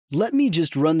"Let me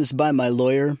just run this by my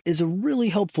lawyer" is a really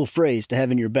helpful phrase to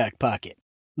have in your back pocket.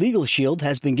 Legal Shield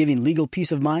has been giving legal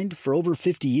peace of mind for over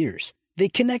 50 years. They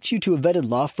connect you to a vetted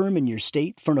law firm in your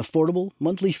state for an affordable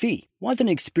monthly fee. Want an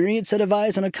experienced set of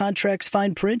eyes on a contract's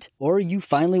fine print? Or you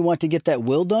finally want to get that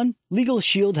will done? Legal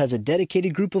Shield has a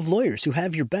dedicated group of lawyers who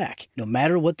have your back, no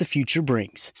matter what the future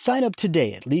brings. Sign up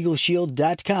today at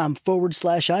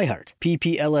LegalShield.com/iHeart.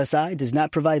 PPLSI does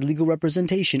not provide legal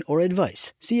representation or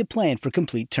advice. See a plan for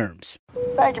complete terms.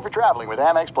 Thank you for traveling with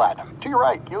Amex Platinum. To your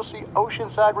right, you'll see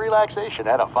oceanside relaxation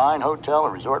at a fine hotel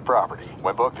and resort property.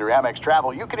 When booked through Amex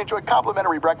Travel, you can enjoy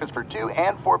complimentary breakfast for 2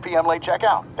 and 4 p.m. late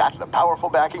checkout. That's the powerful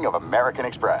backing of American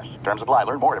Express. Terms apply.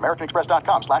 Learn more at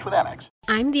americanexpress.com/withAmex.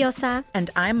 I'm Diosa.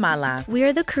 And I'm Mala. We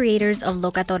are the creators of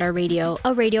Locatora Radio,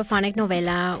 a radiophonic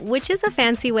novela, which is a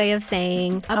fancy way of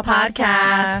saying a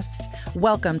podcast.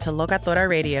 Welcome to Locatora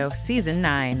Radio, Season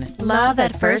 9. Love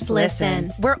at First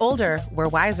Listen. We're older, we're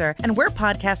wiser, and we're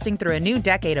podcasting through a new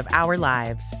decade of our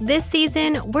lives. This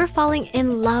season, we're falling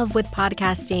in love with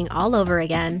podcasting all over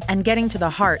again. And getting to the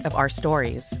heart of our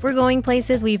stories. We're going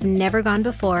places we've never gone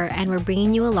before, and we're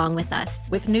bringing you along with us.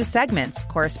 With new segments,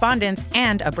 correspondence,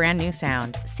 and a brand new sound.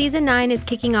 Season 9 is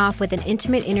kicking off with an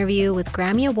intimate interview with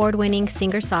Grammy Award-winning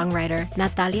singer-songwriter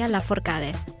Natalia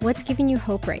Lafourcade. What's giving you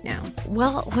hope right now?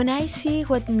 Well, when I see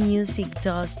what music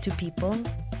does to people,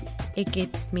 it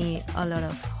gives me a lot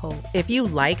of hope. If you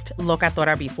liked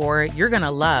Locatora before, you're going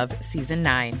to love Season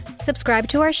 9. Subscribe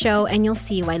to our show and you'll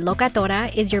see why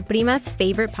Locatora is your prima's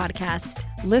favorite podcast.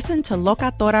 Listen to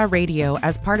Locatora Radio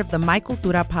as part of the My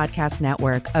Cultura Podcast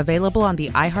Network, available on the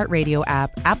iHeartRadio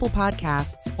app, Apple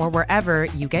Podcasts, or wherever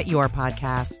you get your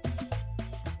podcasts.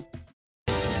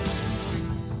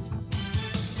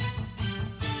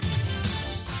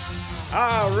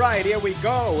 All right, here we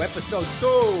go. Episode 2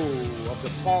 of the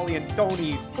Paulie and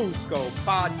Tony Fusco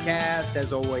podcast.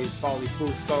 As always, Paulie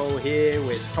Fusco here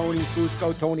with Tony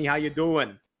Fusco. Tony, how you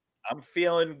doing? I'm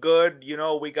feeling good. You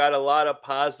know, we got a lot of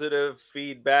positive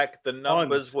feedback. The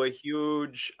numbers were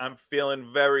huge. I'm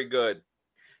feeling very good.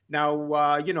 Now,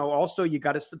 also you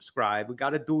got to subscribe. We got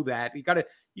to do that. You got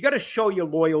to show your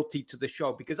loyalty to the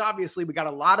show because obviously we got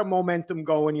a lot of momentum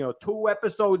going. 2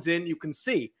 episodes in, you can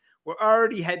see. We're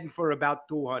already heading for about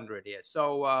 200 here.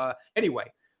 So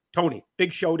anyway, Tony,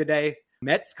 big show today.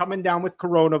 Mets coming down with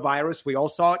coronavirus. We all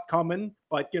saw it coming.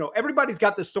 But, everybody's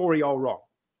got the story all wrong.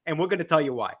 And we're going to tell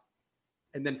you why.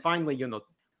 And then finally,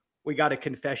 we got a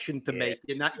confession to make.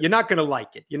 You're not going to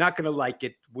like it. You're not going to like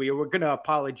it. We're going to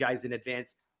apologize in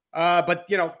advance. But,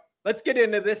 let's get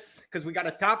into this because we got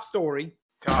a top story.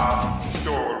 Top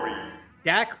story.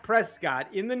 Dak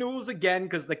Prescott in the news again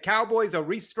because the Cowboys are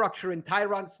restructuring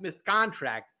Tyron Smith's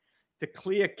contract to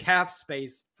clear cap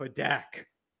space for Dak.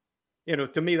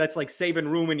 To me, that's like saving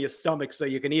room in your stomach so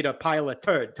you can eat a pile of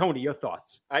turd. Tony, your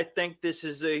thoughts? I think this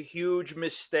is a huge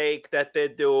mistake that they're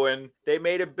doing. They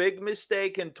made a big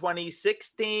mistake in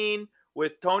 2016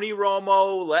 with Tony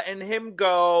Romo letting him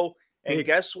go. And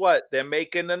guess what? They're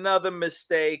making another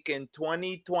mistake in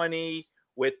 2020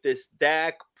 with this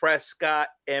Dak Prescott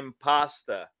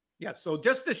imposter. Yeah, so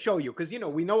just to show you, because,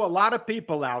 we know a lot of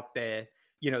people out there,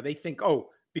 they think,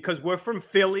 because we're from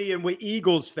Philly and we're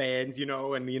Eagles fans,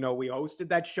 and, we hosted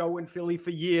that show in Philly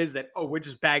for years that, we're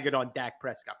just bagging on Dak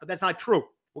Prescott. But that's not true.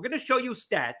 We're going to show you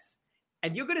stats,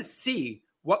 and you're going to see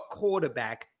what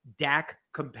quarterback Dak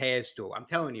compares to. I'm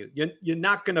telling you, you're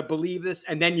not going to believe this,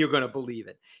 and then you're going to believe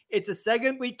it. It's a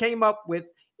segment we came up with.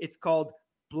 It's called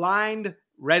Blind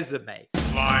Resume.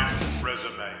 Blind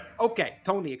Resume. Okay,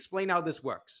 Tony, explain how this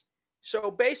works.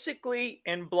 So basically,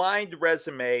 in Blind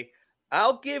Resume,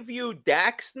 I'll give you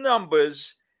Dak's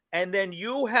numbers, and then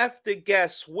you have to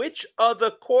guess which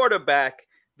other quarterback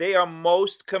they are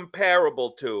most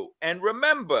comparable to. And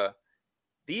remember,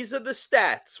 these are the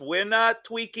stats. We're not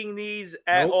tweaking these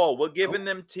at all. We're giving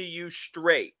them to you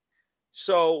straight.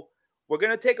 So we're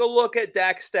going to take a look at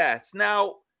Dak's stats.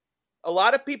 Now, a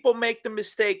lot of people make the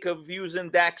mistake of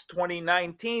using Dak's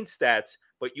 2019 stats,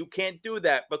 but you can't do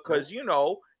that because,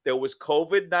 there was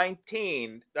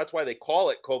COVID-19. That's why they call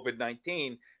it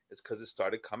COVID-19, is because it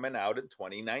started coming out in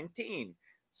 2019.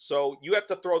 So you have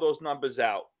to throw those numbers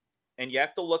out, and you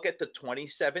have to look at the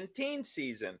 2017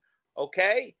 season.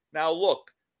 Okay? Now,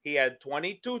 look, he had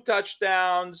 22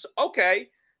 touchdowns. Okay.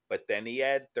 But then he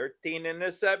had 13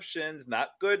 interceptions.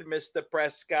 Not good, Mr.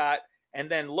 Prescott. And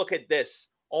then look at this.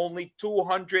 Only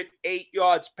 208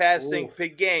 yards passing per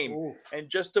game. And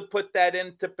just to put that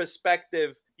into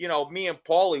perspective, me and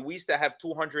Paulie, we used to have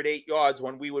 208 yards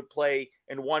when we would play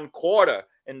in one quarter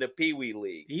in the Pee Wee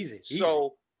League. Easy.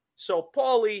 So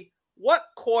Paulie, what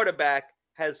quarterback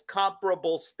has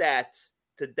comparable stats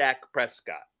to Dak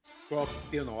Prescott? Well,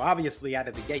 obviously out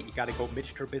of the gate, you got to go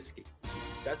Mitch Trubisky.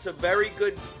 That's a very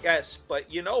good guess, but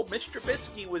Mitch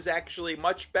Trubisky was actually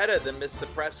much better than Mr.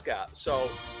 Prescott. So,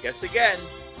 guess again.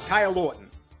 Kyle Orton.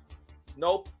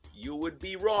 Nope, you would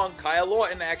be wrong. Kyle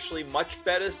Orton actually much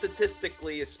better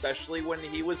statistically, especially when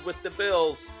he was with the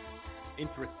Bills.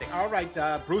 Interesting. All right,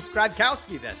 Bruce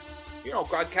Gradkowski then.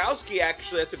 Gradkowski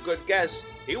actually, that's a good guess.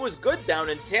 He was good down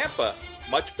in Tampa.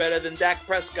 Much better than Dak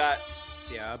Prescott.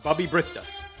 Yeah, Bubby Brister.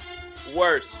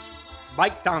 Worse.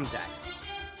 Mike Tomczak.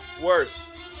 Worse.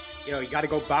 You got to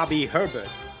go Bobby Herbert.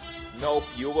 Nope,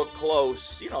 you were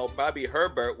close. Bobby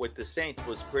Herbert with the Saints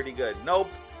was pretty good. Nope.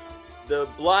 The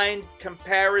blind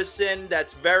comparison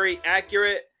that's very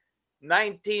accurate.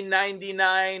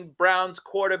 1999 Browns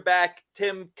quarterback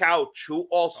Tim Couch, who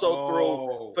also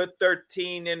threw for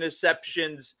 13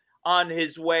 interceptions on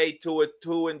his way to a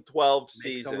 2-12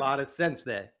 season. Makes a lot of sense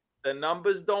there. The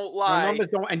numbers don't lie. The numbers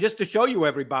don't. And just to show you,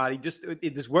 everybody,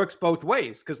 this works both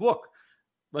ways. Because look,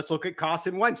 let's look at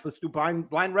Carson Wentz. Let's do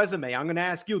blind resume. I'm going to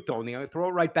ask you, Tony. I'm going to throw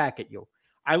it right back at you.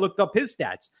 I looked up his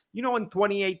stats. In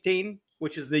 2018,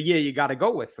 which is the year you got to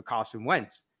go with for Carson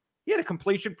Wentz, he had a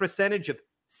completion percentage of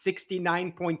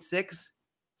 69.6.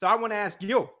 So I want to ask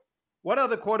you, what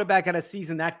other quarterback had a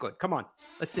season that good? Come on,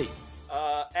 let's see.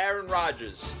 Aaron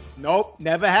Rodgers. Nope,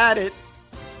 never had it.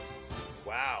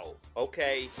 Wow.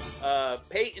 Okay.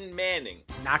 Peyton Manning.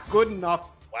 Not good enough.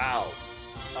 Wow.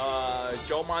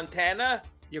 Joe Montana.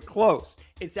 You're close.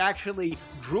 It's actually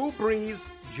Drew Brees,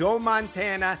 Joe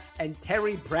Montana, and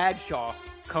Terry Bradshaw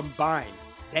combined.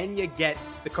 Then you get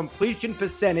the completion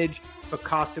percentage for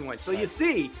Carson Wentz. So you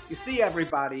see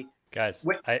everybody. Guys,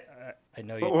 I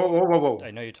know you. Whoa.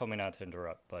 I know you told me not to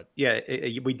interrupt, but yeah,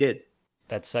 we did.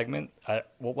 That segment.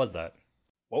 What was that?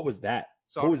 What was that?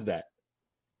 Sorry. Who was that?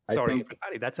 Sorry,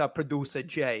 everybody. That's our producer,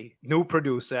 Jay. New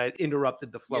producer.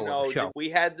 Interrupted the flow of the show. We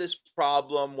had this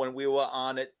problem when we were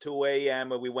on at 2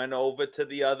 a.m. and we went over to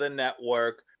the other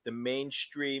network, the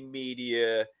mainstream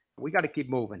media. We got to keep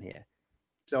moving here.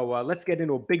 So let's get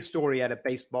into a big story out of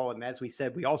baseball. And as we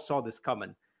said, we all saw this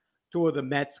coming. Two of the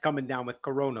Mets coming down with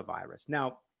coronavirus.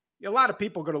 Now, a lot of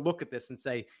people are going to look at this and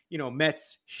say,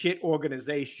 Mets, shit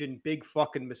organization, big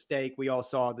fucking mistake. We all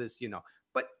saw this,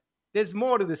 But there's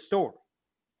more to the story.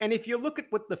 And if you look at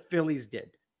what the Phillies did,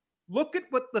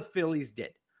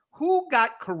 Who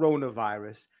got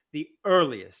coronavirus the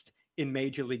earliest in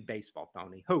Major League Baseball,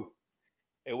 Tony? Who?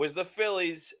 It was the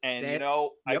Phillies, and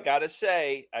I gotta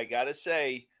say,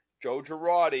 Joe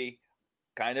Girardi,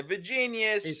 kind of a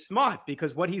genius. He's smart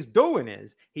because what he's doing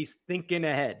is he's thinking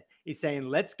ahead. He's saying,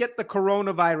 let's get the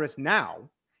coronavirus now,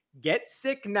 get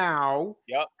sick now,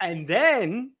 and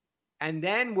then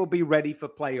we'll be ready for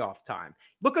playoff time.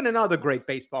 Look at another great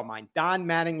baseball mind, Don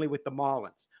Mattingly with the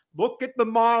Marlins. Look at the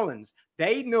Marlins.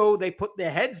 They knew, they put their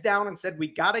heads down and said, we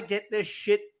got to get this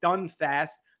shit done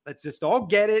fast. Let's just all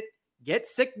get it. Get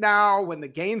sick now when the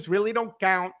games really don't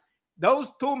count.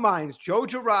 Those two minds, Joe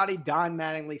Girardi, Don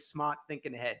Mattingly, smart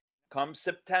thinking ahead. Come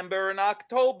September and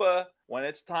October, when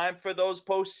it's time for those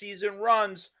postseason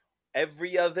runs,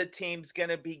 every other team's going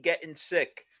to be getting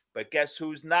sick. But guess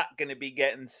who's not going to be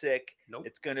getting sick? Nope.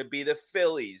 It's going to be the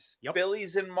Phillies. Yep.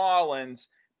 Phillies and Marlins,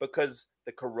 because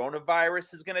the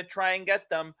coronavirus is going to try and get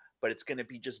them, but it's going to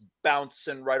be just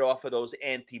bouncing right off of those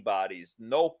antibodies.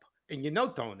 Nope. And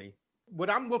Tony, what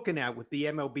I'm looking at with the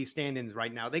MLB stand-ins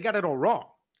right now, they got it all wrong.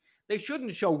 They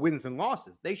shouldn't show wins and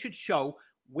losses. They should show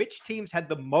which teams had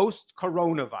the most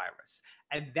coronavirus.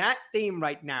 And that team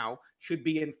right now should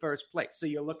be in first place. So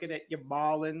you're looking at your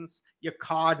Marlins, your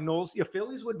Cardinals, your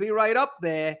Phillies would be right up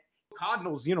there.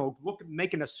 Cardinals,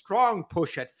 making a strong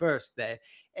push at first there.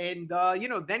 And,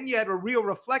 then you had a real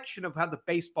reflection of how the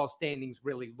baseball standings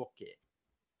really look here.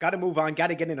 Got to move on. Got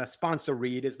to get in a sponsor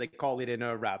read, as they call it in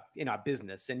our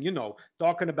business. And,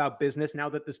 talking about business, now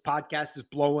that this podcast is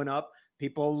blowing up,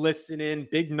 people listening,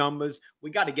 big numbers, we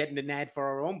got to get in an ad for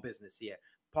our own business here.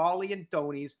 Paulie and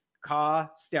Tony's Car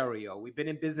Stereo. We've been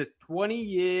in business 20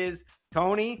 years.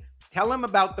 Tony, tell them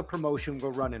about the promotion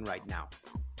we're running right now.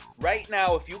 Right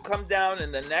now, if you come down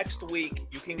in the next week,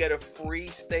 you can get a free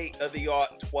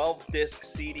state-of-the-art 12-disc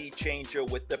CD changer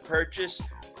with the purchase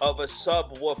of a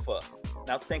subwoofer.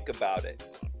 Now think about it.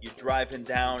 You're driving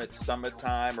down, it's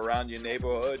summertime around your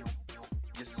neighborhood.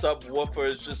 Your subwoofer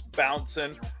is just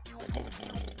bouncing.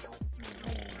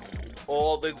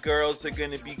 All the girls are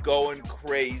going to be going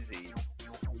crazy.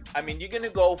 I mean, you're going to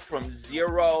go from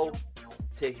zero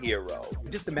to hero.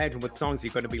 Just imagine what songs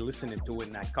you're going to be listening to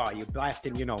in that car. You're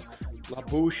blasting, La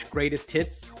Bouche, Greatest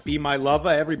Hits, Be My Lover.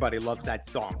 Everybody loves that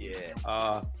song.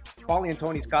 Yeah. Paulie and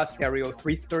Tony's car stereo,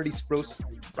 330 Spruce,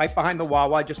 right behind the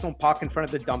Wawa. Just don't park in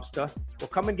front of the dumpster. We'll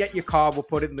come and get your car. We'll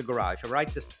put it in the garage, all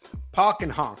right? Just park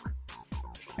and honk.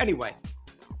 Anyway,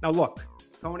 now look,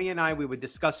 Tony and I, we were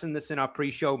discussing this in our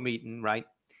pre-show meeting, right?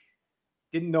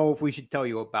 Didn't know if we should tell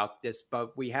you about this,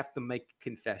 but we have to make a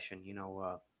confession.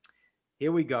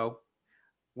 Here we go.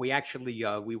 We actually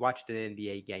we watched an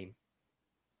NBA game.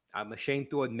 I'm ashamed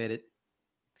to admit it.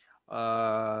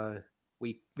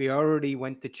 We already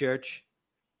went to church,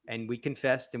 and we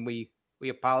confessed, and we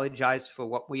apologized for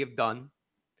what we have done.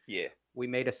 Yeah. We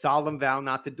made a solemn vow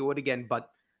not to do it again, but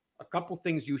a couple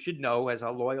things you should know as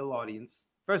our loyal audience.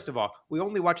 First of all, we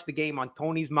only watched the game on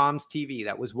Tony's mom's TV.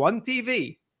 That was one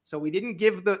TV. So we didn't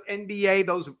give the NBA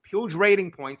those huge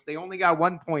rating points. They only got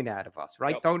 1 point out of us,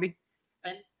 right, yep. Tony?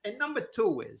 And number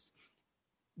two is,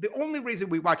 the only reason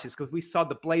we watched this because we saw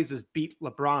the Blazers beat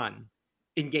LeBron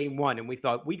in game one, and we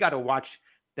thought, we got to watch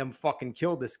them fucking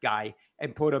kill this guy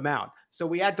and put him out. So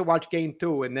we had to watch game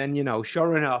two, and then,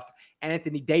 sure enough,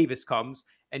 Anthony Davis comes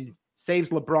and saves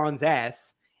LeBron's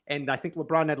ass, and I think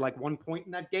LeBron had like 1 point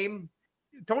in that game.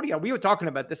 Tony, we were talking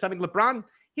about this. I mean, LeBron,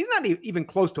 he's not even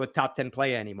close to a top 10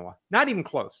 player anymore. Not even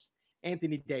close.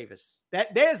 Anthony Davis.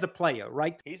 There's a player,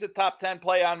 right? He's a top 10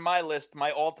 player on my list,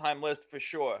 my all-time list for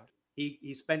sure.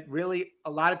 He spent really a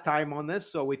lot of time on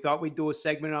this, so we thought we'd do a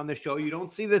segment on the show. You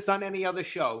don't see this on any other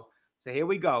show. So here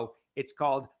we go. It's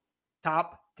called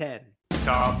Top 10.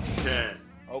 Top 10.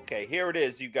 Okay, here it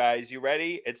is, you guys. You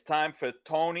ready? It's time for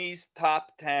Tony's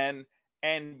Top 10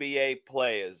 NBA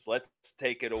players. Let's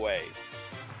take it away.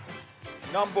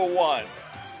 Number 1,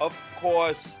 of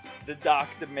course, the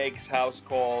doctor makes house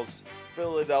calls,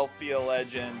 Philadelphia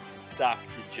legend, Dr.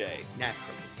 J.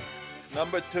 Naturally.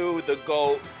 Number 2, the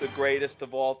GOAT, the greatest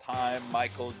of all time,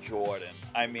 Michael Jordan.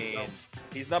 I mean,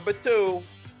 he's number 2,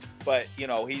 but,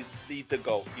 he's the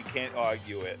GOAT. You can't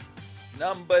argue it.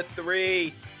 Number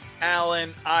 3,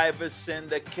 Allen Iverson,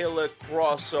 the killer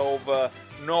crossover.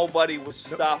 Nobody was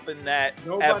stopping that ever.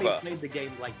 Nobody played the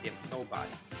game like him. Nobody.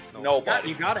 Nobody.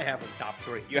 You got to have him top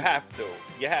 3. You have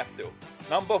to.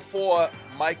 Number 4,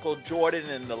 Michael Jordan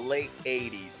in the late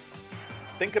 80s.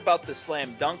 Think about the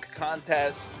slam dunk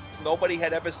contest. Nobody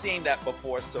had ever seen that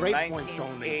before. So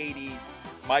 1980s,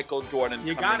 Michael Jordan.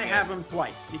 You got to have him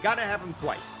twice.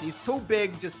 He's too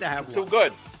big just to have one. Too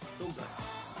good.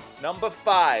 Number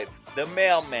 5, the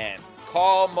mailman,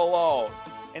 Karl Malone.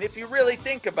 And if you really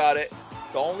think about it,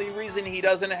 the only reason he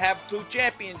doesn't have 2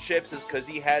 championships is because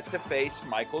he had to face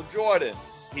Michael Jordan.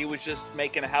 He was just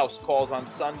making house calls on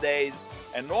Sundays,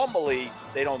 and normally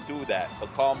they don't do that,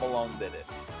 but Karl Malone did it.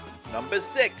 Number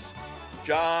 6,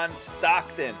 John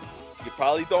Stockton. You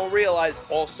probably don't realize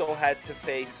also had to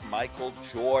face Michael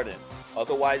Jordan.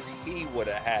 Otherwise, he would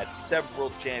have had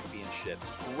several championships.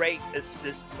 Great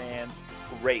assist man,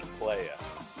 great player.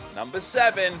 Number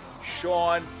 7,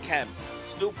 Sean Kemp.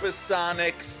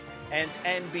 Supersonics and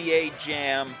NBA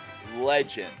Jam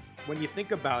legend. When you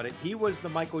think about it, he was the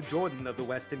Michael Jordan of the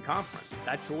Western Conference.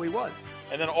 That's who he was.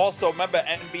 And then also, remember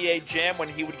NBA Jam, when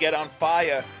he would get on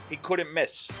fire, he couldn't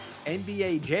miss.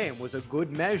 NBA Jam was a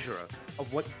good measure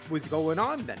of what was going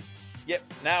on then.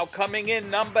 Yep. Now coming in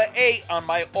number 8 on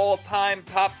my all-time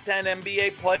top 10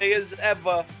 NBA players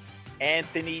ever,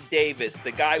 Anthony Davis,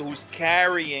 the guy who's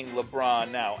carrying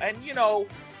LeBron now. And,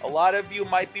 a lot of you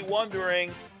might be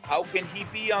wondering, how can he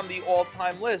be on the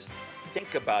all-time list?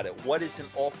 Think about it. What is an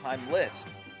all-time list?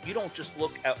 You don't just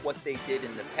look at what they did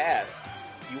in the past.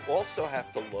 You also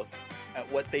have to look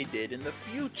at what they did in the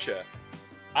future.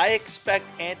 I expect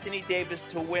Anthony Davis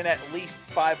to win at least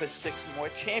 5 or 6 more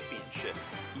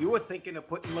championships. You were thinking of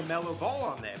putting LaMelo Ball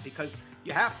on there because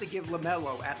you have to give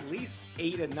LaMelo at least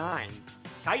 8 or 9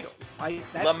 titles. Right?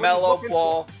 LaMelo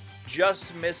Ball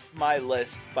just missed my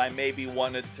list by maybe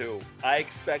 1 or 2. I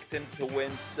expect him to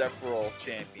win several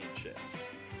championships.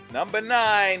 Number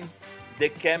 9,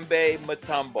 Dikembe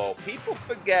Mutombo. People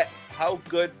forget how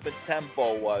good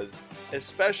Mutombo was,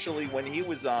 especially when he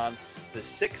was on the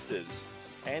Sixers.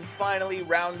 And finally,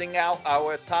 rounding out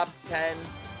our top 10,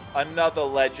 another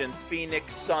legend,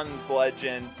 Phoenix Suns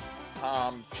legend,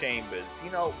 Tom Chambers.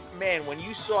 Man, when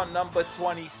you saw number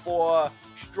 24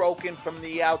 stroking from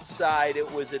the outside, it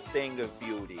was a thing of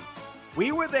beauty.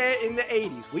 We were there in the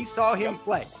 80s. We saw him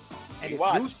play. And if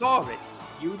you saw it,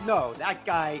 you'd know that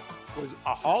guy was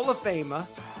a Hall of Famer.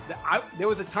 There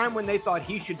was a time when they thought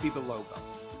he should be the logo.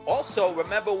 Also,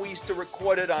 remember we used to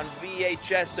record it on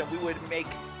VHS, and we would make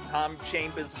Tom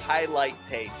Chambers highlight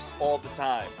tapes all the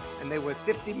time. And they were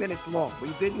 50 minutes long.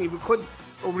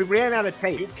 We ran out of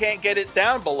tape. You can't get it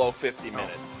down below 50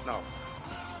 minutes. No.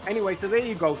 Anyway, so there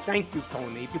you go. Thank you,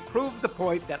 Tony. You proved the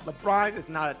point that LeBron is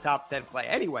not a top 10 player.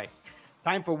 Anyway,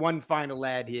 time for one final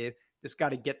ad here. Just got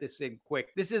to get this in quick.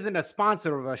 This isn't a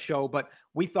sponsor of our show, but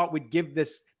we thought we'd give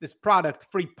this product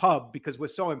free pub because we're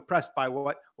so impressed by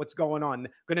what's going on.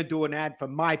 Going to do an ad for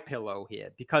MyPillow here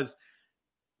because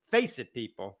face it,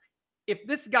 people, if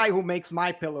this guy who makes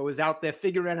MyPillow is out there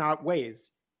figuring out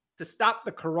ways to stop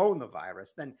the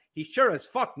coronavirus, then he sure as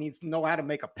fuck needs to know how to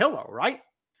make a pillow, right?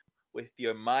 With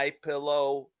your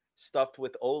MyPillow stuffed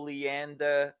with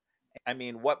oleander. I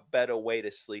mean, what better way to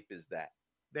sleep is that?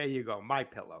 There you go,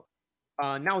 MyPillow.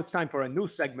 Now it's time for a new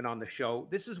segment on the show.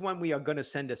 This is when we are going to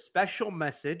send a special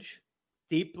message,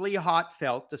 deeply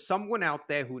heartfelt, to someone out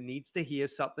there who needs to hear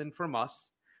something from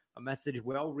us. A message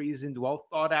well-reasoned, well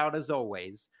thought out as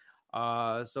always.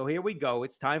 So here we go.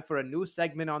 It's time for a new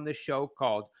segment on this show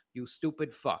called You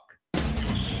Stupid Fuck.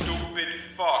 You stupid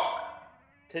fuck.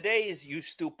 Today's You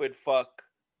Stupid Fuck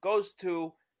goes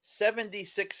to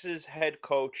 76ers head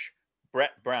coach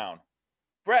Brett Brown.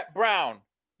 Brett Brown,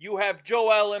 you have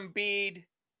Joel Embiid,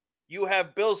 you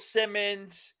have Bill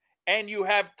Simmons, and you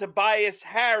have Tobias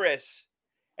Harris,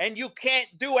 and you can't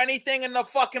do anything in the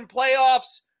fucking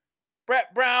playoffs.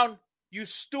 Brett Brown, you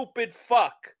stupid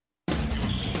fuck. You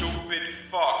stupid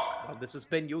fuck. Well, this has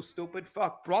been You Stupid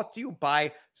Fuck, brought to you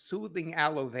by Soothing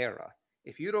Aloe Vera.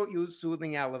 If you don't use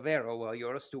Soothing Aloe Vera, well,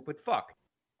 you're a stupid fuck.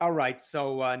 All right,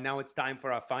 so now it's time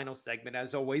for our final segment.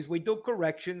 As always, we do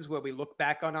corrections where we look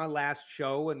back on our last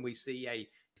show and we see,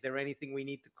 is there anything we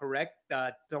need to correct?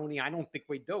 Tony, I don't think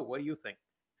we do. What do you think?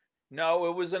 No,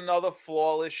 it was another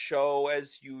flawless show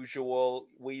as usual.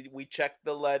 We checked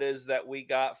the letters that we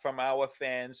got from our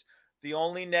fans. The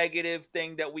only negative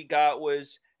thing that we got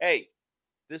was, hey,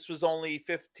 this was only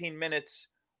 15 minutes.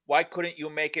 Why couldn't you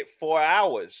make it 4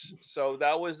 hours? So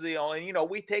that was the only,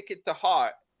 we take it to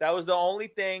heart. That was the only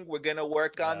thing. We're going to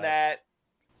work on that.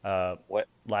 What?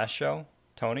 Last show,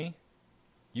 Tony,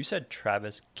 you said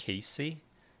Travis Casey.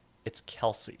 It's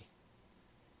Kelsey.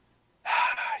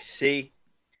 See?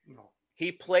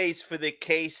 He plays for the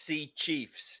KC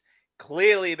Chiefs.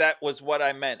 Clearly, that was what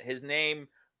I meant. His name,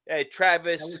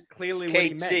 Travis. That was clearly KC.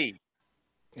 what he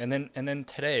meant. And then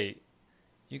today,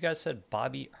 you guys said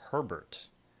Bobby Herbert.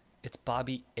 It's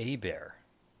Bobby Hebert.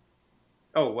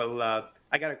 Oh, well,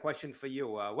 I got a question for you.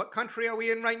 What country are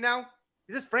we in right now?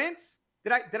 Is this France?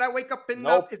 Did I wake up in?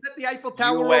 Nope. Is that the Eiffel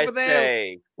Tower USA. over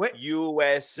there?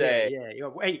 USA. Yeah.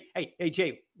 Hey,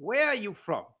 Jay, where are you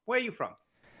from? Where are you from?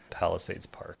 Palisades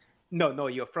Park. No,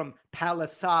 you're from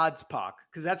Palisades Park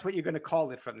because that's what you're going to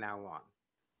call it from now on.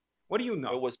 What do you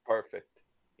know? It was perfect.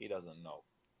 He doesn't know.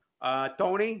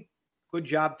 Tony, good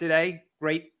job today.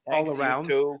 Great Thanks, all around. You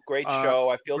too. Great show.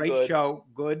 I feel great good. Great show.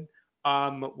 Good.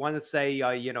 Want to say,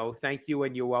 thank you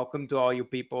and you're welcome to all you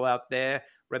people out there.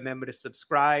 Remember to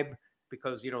subscribe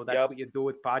because, that's what you do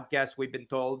with podcasts, we've been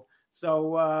told.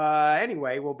 So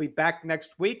anyway, we'll be back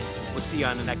next week. We'll see you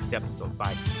on the next episode.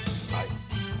 Bye.